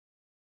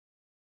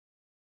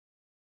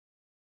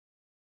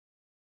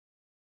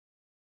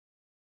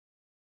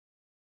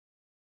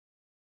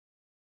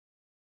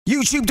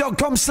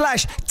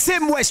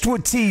YouTube.com/Tim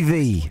Westwood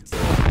TV.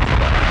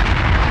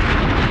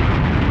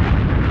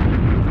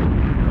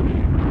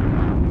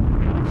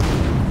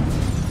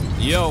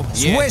 Yo,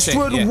 yeah,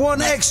 Westwood, check, yeah.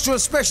 one extra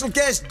special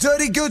guest,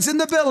 Durrty Goodz in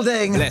the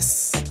building.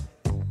 Bless.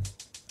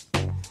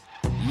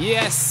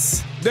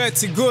 Yes,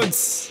 Durrty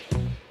Goodz.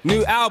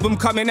 New album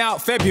coming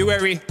out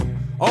February.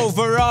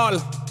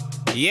 Overall,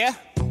 yeah.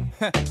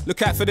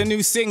 Look out for the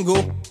new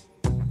single.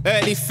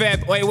 Early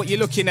Feb. Oi, what you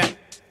looking at?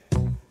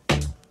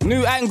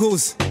 New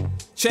angles.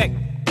 Check.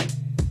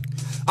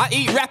 I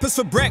eat rappers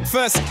for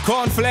breakfast.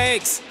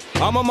 Cornflakes.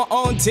 I'm on my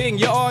own thing.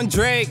 You're on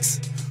Drake's.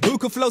 Who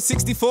can flow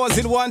 64s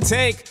in one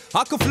take?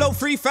 I can flow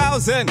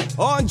 3,000.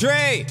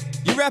 Andre.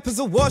 You rappers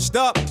are washed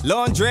up.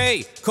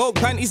 Laundry. Coat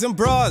panties and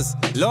bras.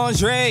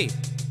 Lingerie.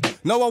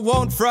 No, I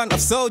won't front.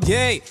 I've sold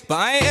yay. But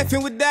I ain't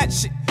effing with that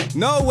shit.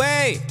 No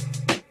way.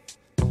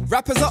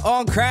 Rappers are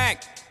on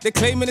crack. They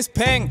claiming it's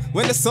peng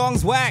when the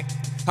song's whack.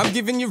 I'm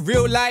giving you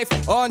real life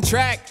on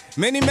track.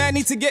 Many men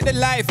need to get their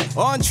life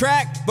on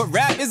track, but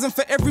rap isn't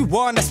for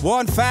everyone, that's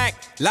one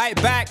fact.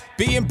 Light back,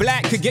 being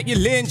black could get you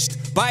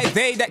lynched by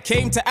they that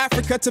came to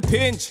Africa to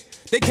pinch.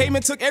 They came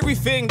and took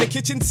everything, the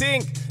kitchen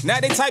sink.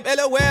 Now they type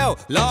LOL,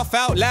 laugh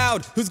out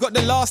loud. Who's got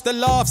the last of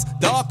laughs,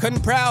 dark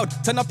and proud?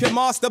 Turn up your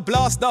master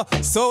blaster,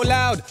 so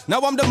loud. Now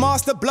I'm the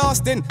master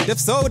blasting, they've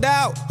sold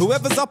out.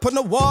 Whoever's up on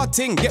the war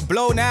ting, get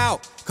blown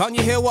out. Can't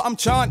you hear what I'm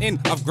chanting?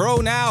 I've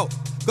grown out.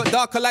 Got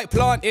darker like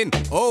planting,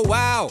 oh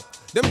wow.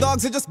 Them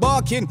dogs are just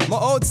barking, my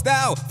old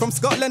style. From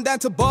Scotland down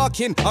to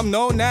Barking, I'm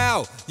known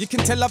now. You can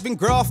tell I've been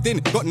grafting,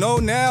 got no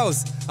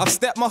nails. I've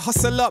stepped my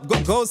hustle up,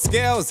 got gold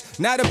scales.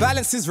 Now the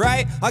balance is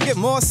right, I get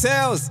more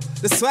sales.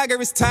 The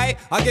swagger is tight,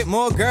 I get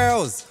more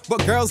girls.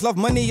 But girls love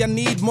money, I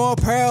need more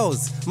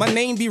pearls. My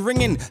name be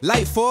ringing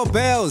like 4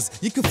 bells.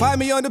 You can find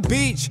me on the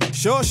beach,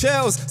 shore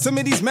shells. Some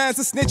of these mans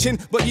are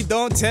snitching, but you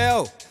don't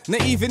tell.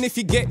 Not even if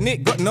you get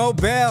nicked, got no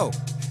bail.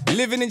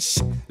 Living in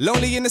shit,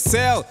 lonely in a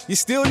cell. You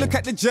still look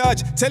at the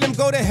judge, tell him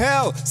go to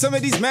hell. Some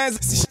of these mans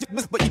shit,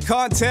 but you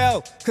can't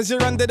tell. Cause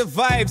you're under the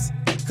vibes,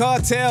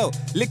 cartel.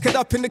 Liquored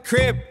up in the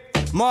crib,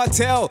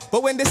 Martell.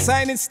 But when they're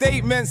signing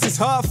statements, it's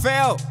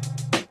heartfelt.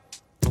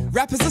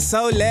 Rappers are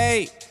so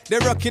late.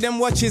 They're rocking them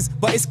watches,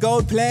 but it's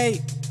gold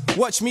plate.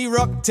 Watch me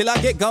rock till I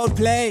get gold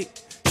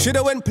plate.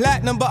 Shoulda went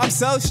platinum, but I'm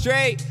so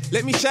straight.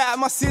 Let me shout out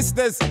my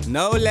sisters,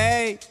 no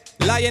lay.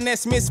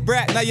 Lioness, Miss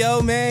Brat,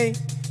 Naomi.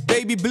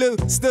 Baby Blue,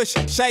 Stush,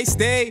 Shy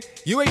Stay.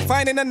 You ain't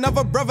finding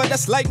another brother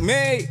that's like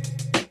me.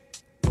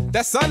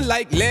 That's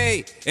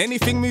unlikely.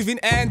 Anything moving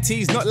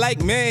antis, not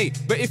like me.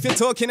 But if you're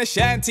talking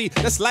Ashanti,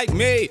 that's like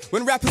me.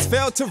 When rappers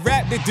fail to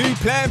rap, they do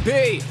plan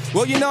B.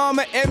 Well, you know I'm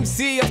an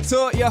MC, I've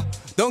taught ya.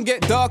 Don't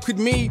get dark with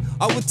me,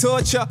 I would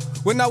torture.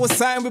 When I was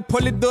signed with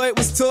Polydor, it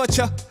was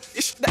torture.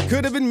 That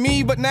could have been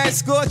me, but now it's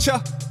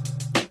scorcher.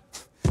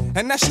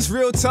 And that's just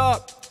real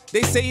talk.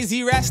 They say, is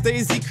he Rasta,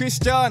 is he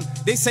Christian?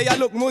 They say I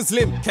look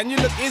Muslim, can you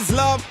look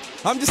Islam?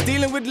 I'm just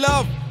dealing with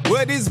love,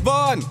 word is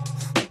born.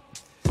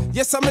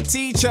 Yes, I'm a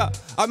teacher,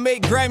 I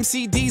make grime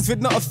CDs with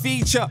not a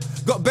feature.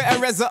 Got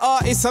better as an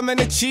artist, I'm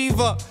an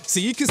achiever. So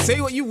you can say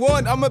what you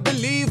want, I'm a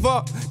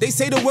believer. They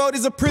say the world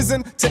is a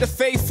prison to the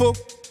faithful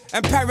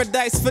and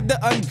paradise for the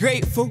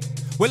ungrateful.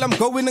 Well, I'm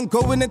going and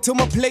going until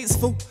my plate's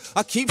full.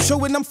 I keep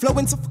showing I'm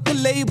flowing to fuck a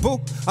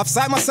label. I've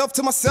signed myself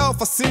to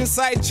myself, I soon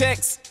side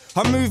checks.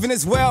 I'm moving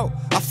as well,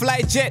 I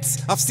fly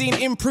jets. I've seen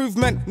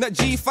improvement, not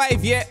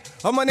G5 yet.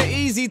 I'm on an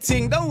easy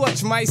thing, don't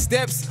watch my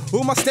steps.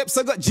 All my steps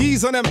I got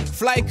G's on them,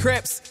 fly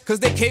crepes. Cause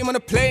they came on a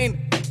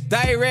plane,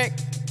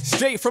 direct,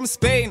 straight from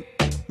Spain.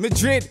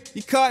 Madrid,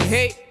 you can't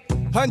hate,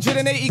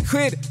 180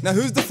 quid. Now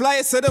who's the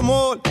flyest of them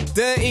all?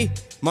 Dirty,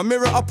 my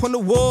mirror up on the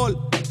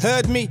wall.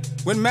 Heard me,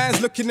 when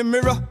man's look in the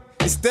mirror,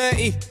 it's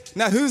dirty.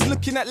 Now who's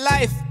looking at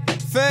life?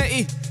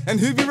 30, and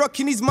who be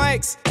rocking these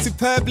mics?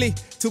 Superbly,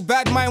 till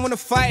bad mind wanna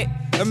fight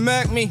and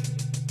murk me.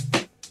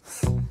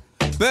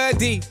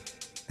 Birdie,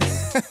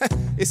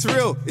 it's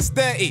real, it's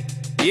dirty,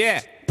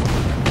 yeah.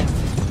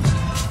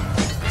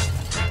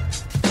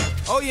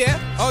 Oh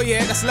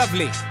yeah, that's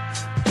lovely.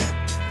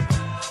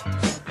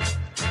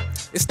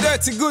 It's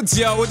Durrty Goodz,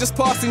 yo, we're just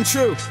passing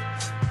through.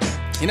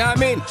 You know what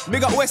I mean?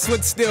 Big up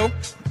Westwood still.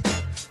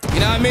 You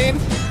know what I mean?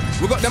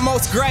 We got the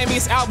most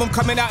grimiest album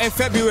coming out in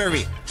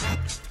February.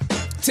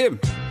 Tim,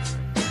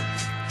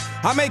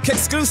 I make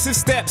exclusive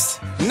steps,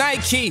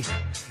 Nike,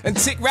 and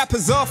tick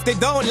rappers off, they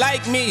don't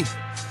like me.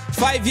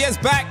 5 years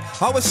back,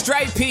 I was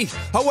stripey.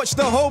 I watched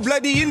the whole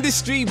bloody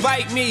industry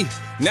bite me.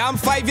 Now I'm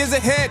 5 years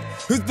ahead,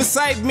 who's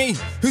beside me?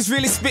 Who's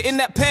really spitting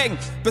that pen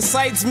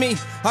besides me?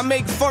 I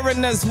make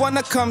foreigners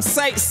wanna come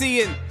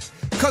sightseeing,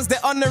 cause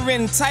they're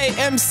honoring tight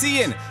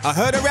MCing. I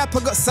heard a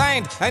rapper got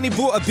signed and he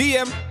bought a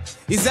BM.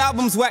 His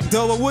album's whack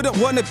though, I wouldn't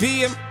wanna be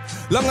him.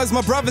 Long as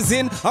my brother's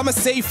in, I'ma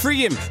say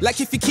free him. Like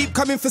if you keep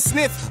coming for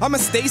sniff, I'ma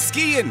stay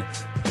skiing.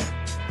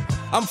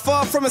 I'm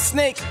far from a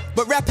snake,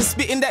 but rappers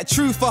spitting that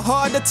truth are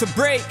harder to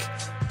break.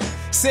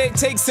 say it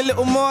takes a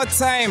little more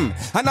time,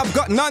 and I've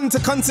got none to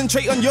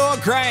concentrate on your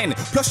grind.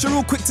 Plus you're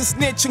all quick to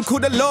snitch and call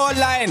the law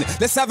line.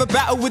 Let's have a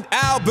battle with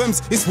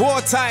albums, it's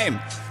wartime.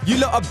 You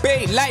lot are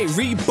bait like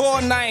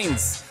reborn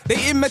nines.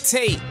 They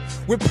imitate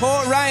with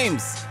poor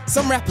rhymes.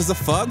 Some rappers are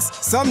thugs,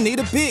 some need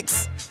a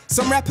bix.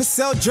 Some rappers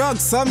sell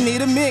drugs, some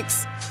need a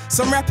mix.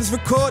 Some rappers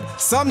record,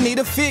 some need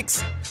a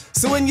fix.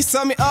 So when you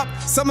sum it up,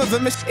 some of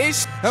them is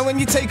ish. And when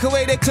you take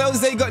away their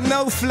clothes, they got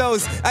no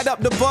flows. Add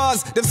up the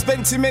bars, they've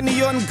spent too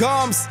many on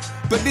garms.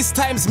 But this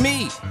time's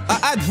me, I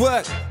add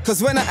work.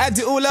 Cause when I add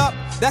it all up,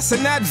 that's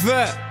an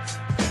advert.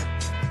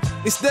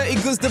 It's Durrty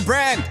Goodz the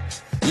brand.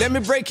 Let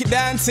me break it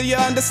down till you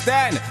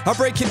understand. I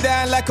break it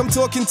down like I'm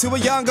talking to a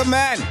younger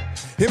man.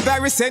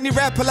 Embarrass any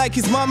rapper like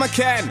his mama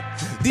can.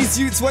 These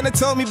youths wanna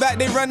tell me back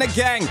they run a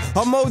gang.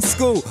 I'm old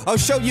school, I'll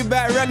show you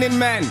about running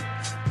man.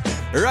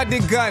 Ruddy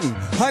gun,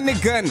 honey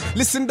gun.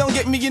 Listen, don't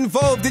get me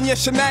involved in your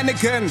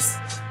shenanigans.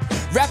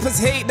 Rappers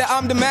hate that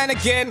I'm the man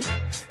again,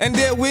 and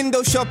they're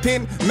window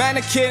shopping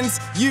mannequins.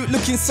 You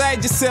look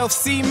inside yourself,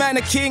 see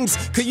mannequins.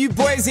 Cause you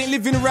boys ain't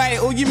living right,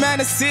 all you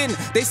man are sin.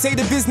 They say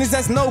the business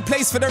has no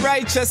place for the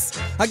righteous.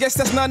 I guess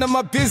that's none of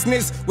my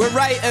business, we're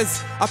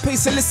writers. I pay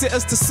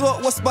solicitors to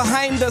sort what's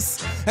behind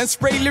us, and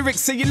spray lyrics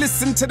so you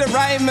listen to the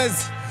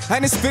rhymers.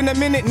 And it's been a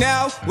minute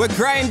now, we're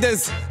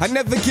grinders. I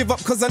never give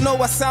up cause I know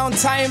I sound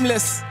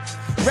timeless.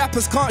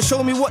 Rappers can't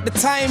show me what the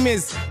time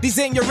is. These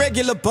ain't your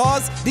regular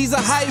bars, these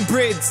are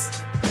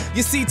hybrids.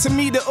 You see, to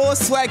me they're all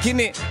swagging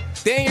it.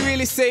 They ain't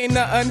really saying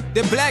nothing,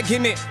 they're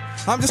blagging it.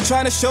 I'm just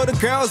trying to show the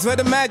girls where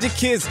the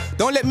magic is.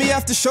 Don't let me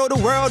have to show the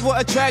world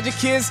what a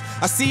tragic is.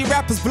 I see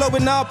rappers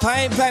blowing up,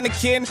 I ain't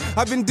panicking.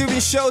 I've been doing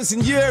shows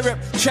in Europe,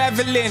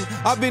 traveling.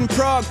 I've been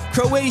Prague,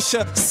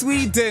 Croatia,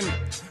 Sweden,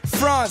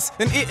 France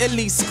and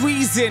Italy,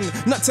 squeezing.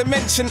 Not to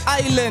mention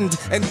Ireland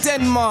and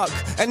Denmark.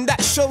 And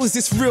that shows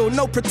it's real,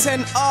 no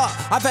pretend art.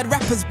 I've had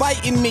rappers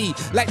biting me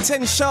like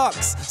 10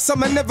 sharks.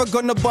 Some are never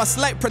gonna bust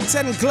like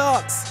pretend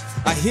clerks.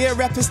 I hear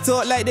rappers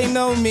talk like they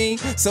know me,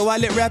 so I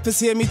let rappers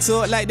hear me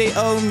talk like they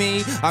owe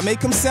me. I make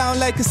them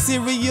sound like a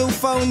serial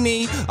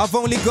phony. I've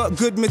only got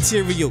good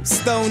material,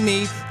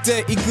 stony.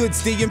 Durrty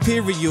Goodz, the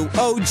imperial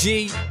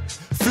OG.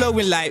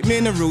 Flowing like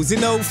minerals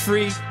in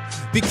 03.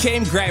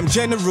 Became Grime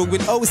General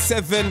in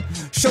 07.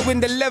 Showing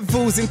the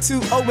levels in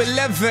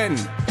 2011.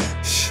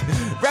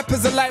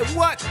 Rappers are like,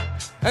 what?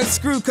 And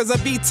screw cause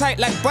I be tight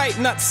like bite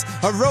nuts.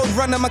 A road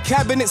runner, my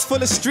cabinet's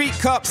full of street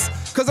cups.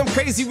 Cause I'm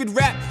crazy with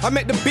rap, I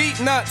make the beat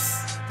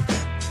nuts.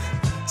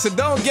 So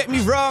don't get me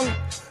wrong,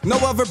 no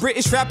other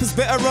British rappers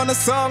better on a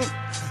song.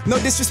 No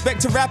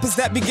disrespect to rappers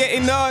that be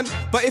getting on,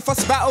 but if I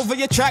spat over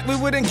your track we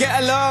wouldn't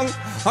get along.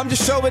 I'm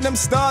just showing them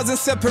stars and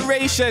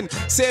separation.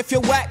 Say if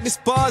you're whack, this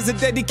bar's a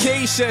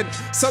dedication.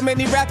 So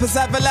many rappers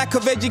have a lack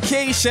of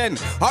education.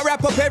 I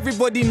rap up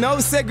everybody, no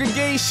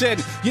segregation.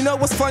 You know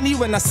what's funny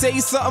when I say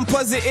something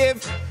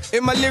positive?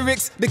 In my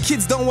lyrics, the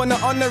kids don't wanna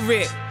honor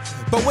it.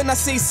 But when I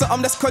say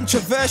something that's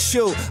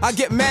controversial, I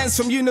get mans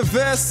from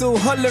Universal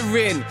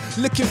hollering,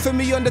 looking for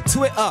me on the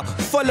Twitter,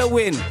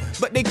 following.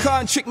 But they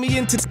can't trick me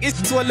into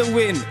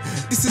swallowing.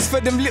 This is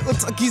for them little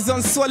tuckies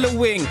on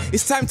swallowing.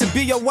 It's time to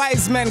be a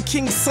wise man,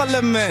 King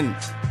Solomon.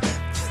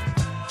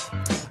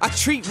 I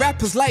treat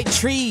rappers like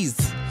trees,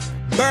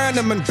 burn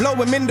them and blow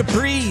them in the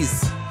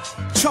breeze.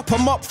 Chop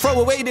them up,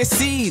 throw away their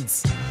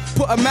seeds.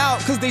 Put them out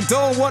cause they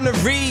don't wanna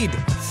read.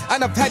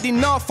 And I've had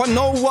enough, I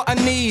know what I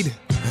need.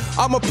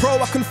 I'm a pro,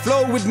 I can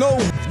flow with no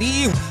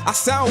leave. I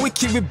sound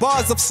wicked with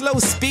bars of slow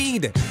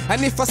speed.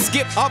 And if I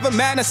skip, other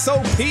man are so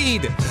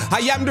peed. I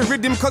am the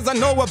rhythm cause I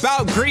know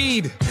about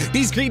greed.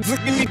 These greeds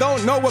looking me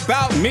don't know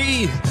about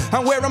me.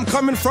 And where I'm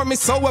coming from is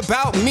so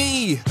about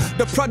me.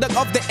 The product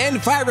of the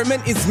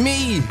environment is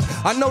me.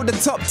 I know the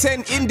top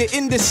 10 in the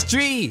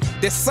industry.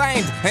 They're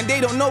signed and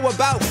they don't know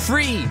about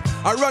free.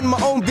 I run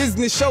my own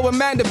business, show a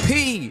man the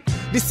P.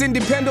 This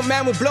independent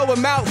man will blow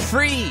him out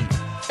free.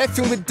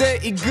 Effing with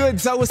Durrty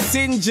Goodz, I will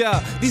singe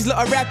ya. These lot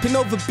are rapping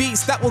over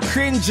beats that will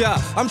cringe ya.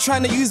 I'm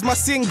trying to use my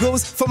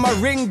singles for my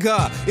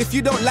ringer. If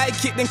you don't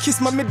like it, then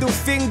kiss my middle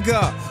finger.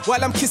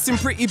 While I'm kissing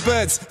pretty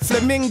birds,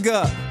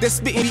 flamingo. They're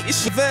spitting the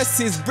issue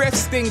verses, breath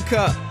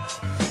stinker.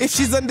 If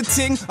she's on the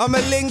ting, I'm a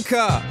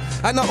linker.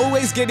 And I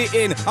always get it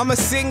in, I'm a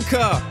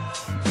sinker.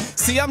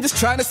 See, I'm just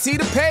trying to see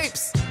the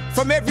papes.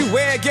 From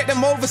everywhere, get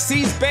them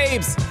overseas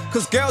babes.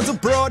 Cause girls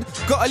abroad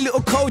got a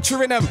little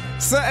culture in them.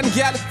 Certain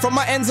gal from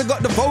my ends have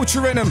got the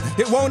vulture in them.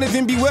 It won't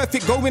even be worth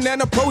it going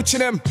and approaching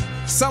them.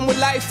 Some would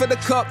lie for the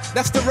cup,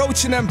 that's the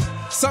roach in them.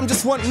 Some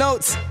just want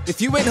notes,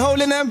 if you ain't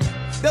holding them.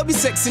 They'll be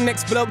sexy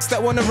next blokes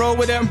that wanna roll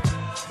with them.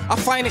 I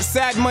find it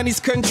sad money's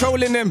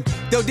controlling them.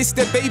 They'll diss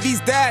their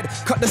baby's dad,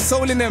 cut the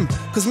soul in them.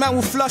 Cause man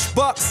will flush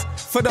bucks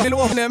for the little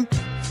on them.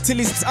 Till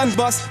he's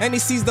unbust and he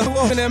sees the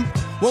whole in him.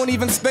 Won't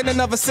even spend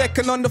another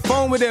second on the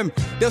phone with him.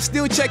 They'll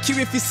still check you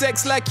if you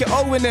sex like you're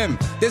owing them.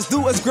 There's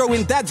daughters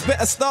growing, dads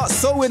better start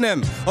sewing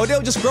them. Or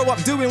they'll just grow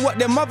up doing what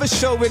their mother's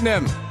showing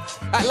them.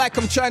 Act like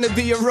I'm trying to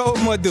be a role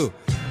model.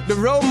 The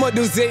role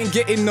models ain't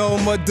getting no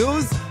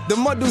models. The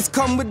models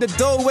come with the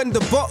dough and the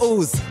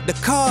bottles, the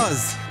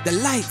cars, the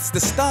lights, the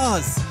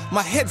stars.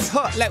 My head's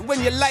hot like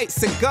when you light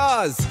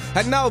cigars.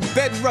 And now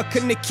Bedrock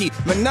and Nicki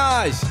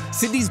Minaj.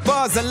 See, these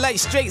bars are like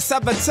straight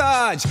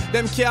sabotage.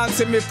 Them can't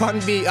see me pun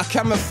beat, I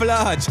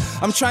camouflage.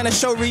 I'm trying to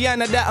show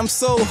Rihanna that I'm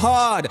so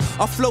hard.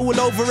 I flow all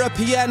over a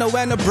piano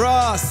and a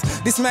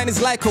brass. This man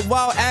is like a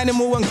wild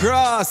animal on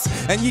grass.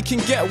 And you can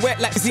get wet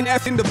like in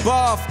F in the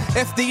bath.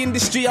 F the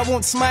industry, I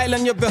won't smile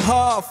on your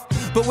behalf.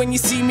 But when you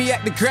see me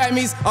at the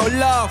Grammys, I'll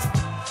laugh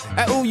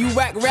at all you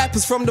whack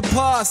rappers from the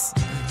past.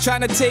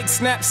 Trying to take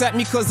snaps at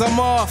me cause I'm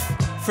off.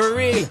 For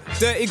real,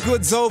 Durrty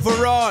Goodz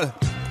overall.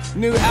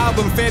 New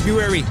album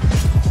February.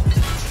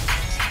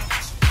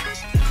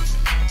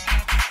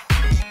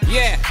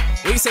 Yeah,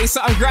 will you say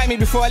something grimy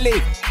before I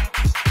leave?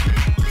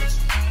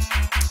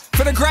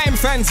 For the grime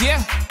fans,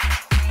 yeah?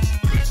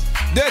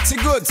 Durrty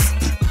Goodz.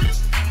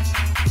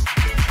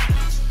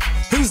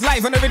 Who's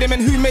live on the rhythm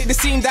and who made the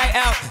scene die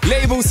out?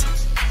 Labels.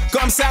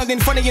 Got 'em sounding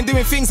funny and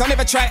doing things I'll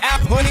never try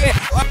out.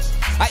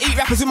 I eat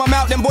rappers with my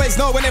mouth, them boys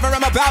know whenever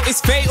I'm about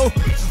it's fatal.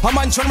 I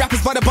munch on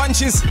rappers by the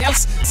bunches,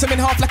 else some in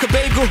half like a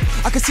bagel.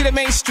 I can see the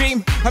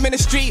mainstream, I'm in the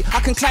street,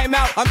 I can climb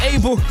out, I'm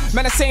able.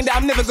 Man are saying that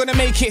I'm never gonna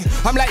make it.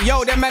 I'm like,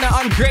 yo, them man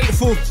are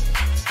ungrateful.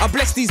 I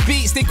bless these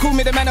beats, they call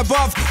me the man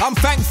above, I'm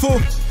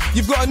thankful.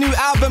 You've got a new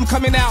album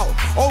coming out,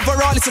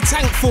 overall it's a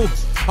tank full.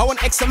 I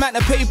want X amount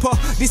of paper,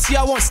 this year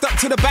I won't stop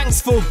till the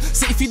bank's full.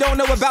 See, if you don't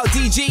know about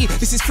DG,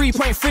 this is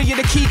 3.3, you're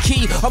the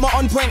key. I'm an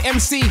on-point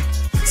MC.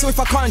 So if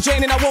I can't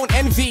join, then I won't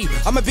envy.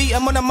 I'ma beat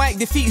 'em on the mic,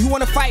 defeat who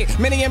wanna fight.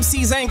 Many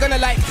MCs I ain't gonna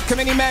like, can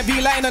any man be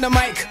lying on the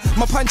mic?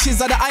 My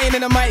punches are the iron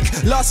in the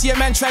mic. Last year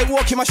man tried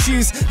walking my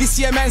shoes, this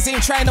year man's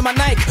ain't trying on my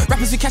Nike.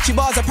 Rappers with catchy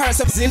bars are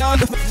parasites in on.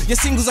 Your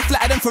singles are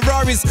flatter than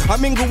Ferraris. I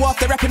mingle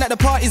after rapping at the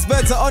parties,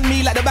 birds are on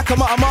me like the back of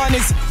my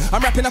Armanis.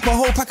 I'm rapping up a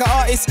whole pack of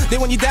artists, they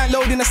want you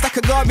downloading a stack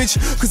of garbage,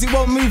 cause it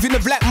won't move in the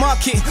black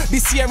market.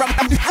 This year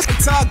I'm the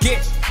target.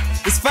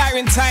 It's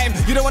firing time,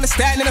 you don't wanna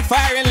stand in the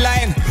firing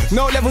line.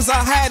 No levels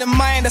are higher than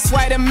mine, that's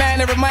why them man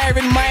are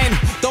admiring mine.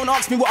 Don't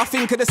ask me what I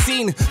think of the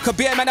scene, cause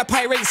beer man are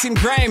pirates in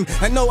grime.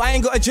 And no, I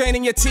ain't gotta join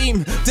in your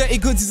team. Durrty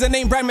Goodz is a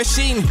name brand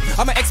machine.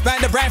 I'ma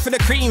expand the brand for the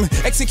cream.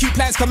 Execute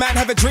plans, come out and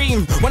have a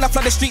dream. When I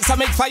flood the streets, I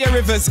make fire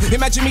rivers.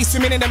 Imagine me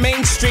swimming in the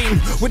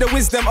mainstream, with the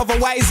wisdom of a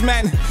wise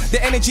man.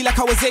 The energy like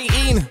I was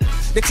 18.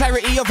 The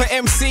clarity of an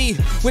MC,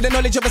 with the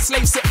knowledge of a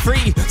slave set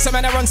free. Some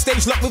man are on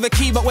stage locked with a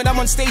key, but when I'm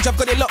on stage I've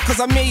got it locked cause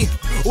I'm me.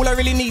 All I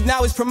really need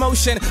now is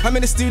promotion. I'm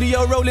in the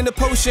studio rolling the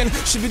potion.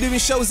 Should be doing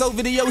shows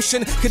over the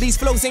ocean, cause these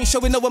flows ain't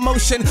showing no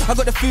emotion. I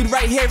got the food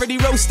right here ready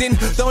roasting.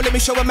 Don't let me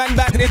show a man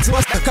back to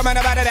us. Come on,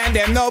 I'm better than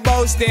them, no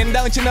boasting.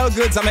 Don't you know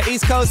Goods, I'm an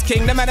East Coast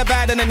king. The man are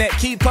bad on the net,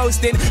 keep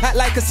posting. Act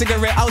like a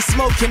cigarette, I'll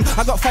smoke him.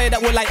 I got fire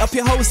that will light up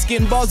your whole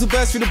skin. Bars will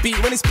burst through the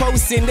beat when it's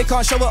posting. They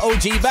can't show an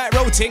OG back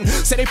rotating,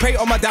 so they pray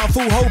on my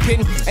downfall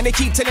hoping. And they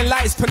keep telling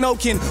lies,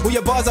 Pinokin. All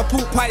your bars are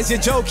poop pies, you're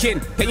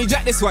joking. Can you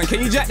jack this one?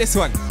 Can you jack this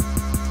one?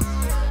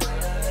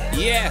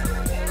 Yeah.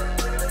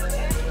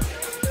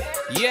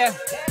 Yeah,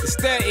 it's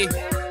Durrty.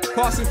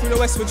 Passing through the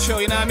Westwood show,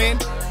 you know what I mean?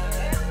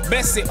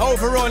 Bless it,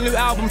 overall new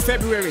album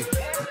February.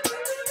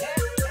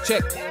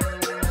 Check.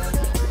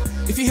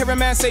 If you hear a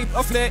man say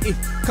off Durrty,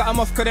 cut him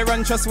off cause they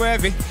run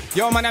trustworthy.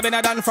 Yo man, I've been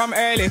a done from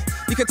early.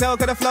 You can tell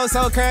cause the flow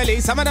so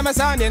curly. Some of them are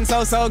sounding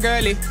so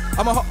girly.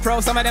 I'm a hot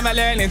pro, some of them are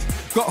learning.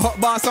 Got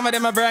hot bars, some of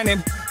them are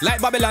burning.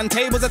 Like Babylon,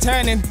 tables are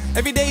turning.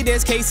 Every day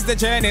there's cases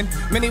adjourning.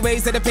 Many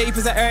ways that the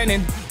papers are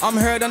earning. I'm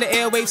heard on the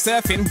airwave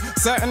surfing.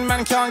 Certain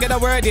man can't get a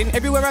word in.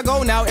 Everywhere I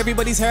go now,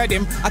 everybody's heard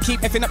him. I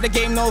keep effing up the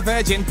game, no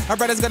virgin. Our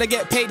brothers gotta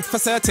get paid for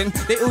certain.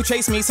 They all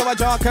chase me, so I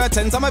draw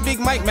curtains. I'm a big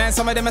mic man,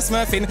 some of them are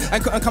smurfing.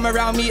 And couldn't come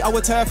around me, I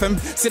would turf them.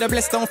 See the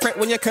blessed, don't fret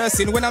when you're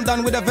cursing. When I'm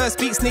done with the verse,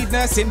 beats need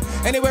nursing.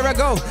 Anywhere I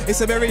go,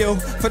 it's a burial.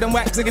 For them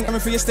wax again,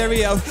 coming through your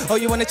stereo. Oh,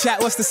 you wanna chat,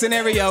 what's the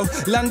scenario?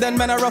 London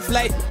men are off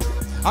like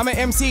I'm an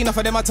MC, enough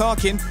of them are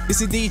talking. This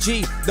is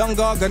DG, done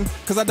Gargan,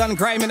 cause I done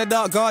grime in the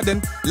dark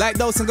garden. Like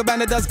those and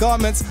Gabbana does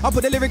garments. I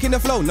put the lyric in the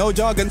flow, no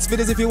jargon.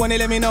 Spitters if you wanna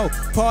let me know.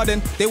 Pardon,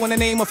 they want a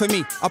name off of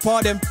me. I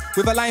pardon,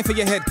 with a line for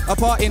your head, a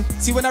parting.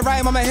 See when I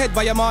rhyme, I'm ahead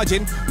by a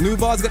margin. New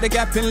bars got the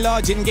gap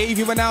enlarging. Gave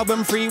you an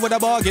album free with a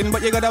bargain,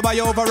 but you gotta buy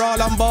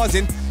overall, I'm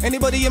barsing.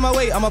 Anybody in my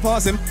way, I'ma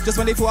pass him. Just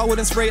when they thought I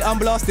wouldn't spray, I'm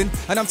blasting.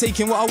 And I'm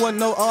taking what I want,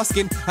 no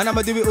asking. And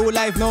I'ma do it all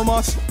live, no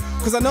marsh.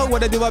 Cause I know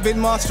what I do, I've been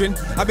mastering.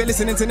 I've been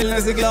listening to Nil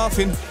Zig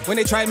laughing. When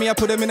they try me, I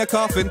put them in a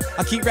coffin.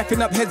 I keep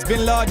wrapping up heads,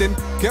 Bin Laden.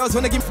 Girls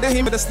wanna give the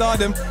him of the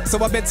stardom,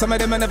 so I bet some of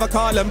them I never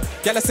call them.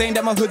 Y'all are saying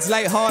that my hood's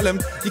like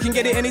Harlem. You can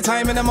get it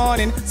anytime in the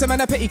morning. Some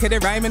man are petty cause they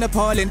rhyme and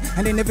appalling.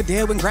 And they never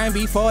dare when grime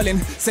be falling.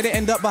 So they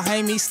end up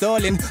behind me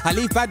stalling. I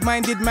leave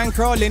bad-minded man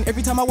crawling.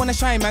 Every time I wanna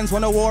shine, mans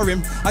wanna war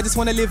him. I just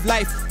wanna live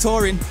life,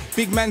 touring.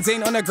 Big mans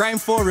ain't on a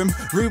grind for him.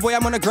 Rude boy,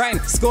 I'm on a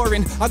grind,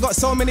 scoring. I got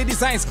so many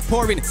designs,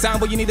 pouring. Sound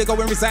boy, you need to go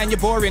and resign, you're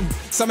boring.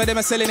 Some of them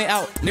are selling it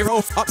out. They're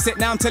all upset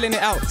now, I'm telling it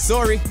out.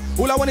 Sorry.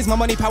 All I want is my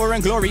money, power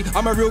and glory.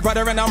 I'm a real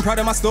brother and I'm proud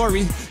of my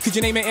story. Could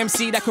you name an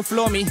MC that could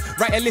floor me?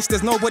 Write a list,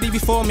 there's nobody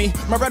before me.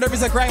 My brother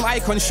is a grime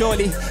icon,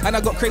 surely. And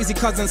I got crazy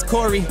cousins,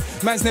 Corey.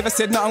 Man's never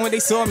said nothing when they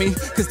saw me.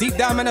 Cause deep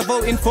down, man, are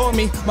voting for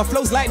me. My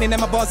flow's lightning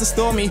and my bars are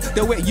stormy.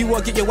 They'll wet you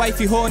or get your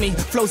wifey horny.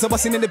 Flows are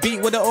busting in the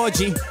beat with an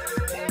orgy.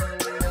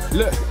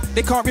 Look,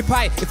 they can't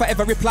reply. If I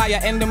ever reply, I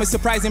end them with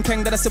surprising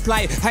pen that I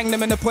supply. Hang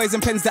them in the poison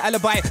pens, the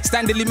alibi.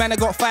 Standardly, man, I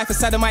got 5 for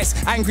sodomites.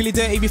 Angrily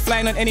dirty, be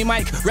flying on any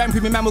mic.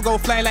 Ramping me, man, will go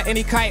flying like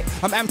any kite.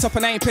 I'm amped up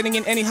and I ain't pinning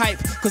in any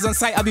hype. Cause on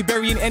sight, I'll be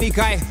burying any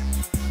guy.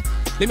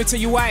 Let me tell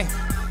you why.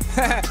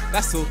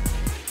 That's all.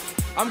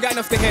 I'm going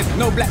off the head,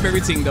 no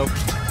Blackberry ting though.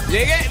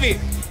 You get me?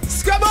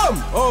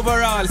 Scabum!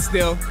 Overall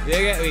still. You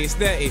get me? It's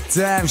dirty.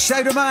 Damn,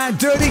 shout out man,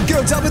 Durrty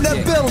Goodz up in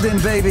the building,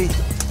 baby.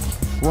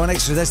 One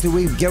extra, that's the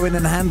weave go in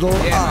and handle.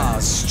 Yeah,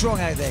 strong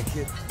out there,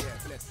 kid.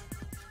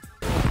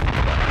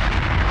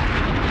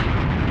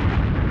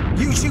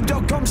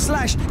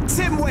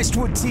 YouTube.com/Tim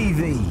Westwood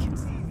TV.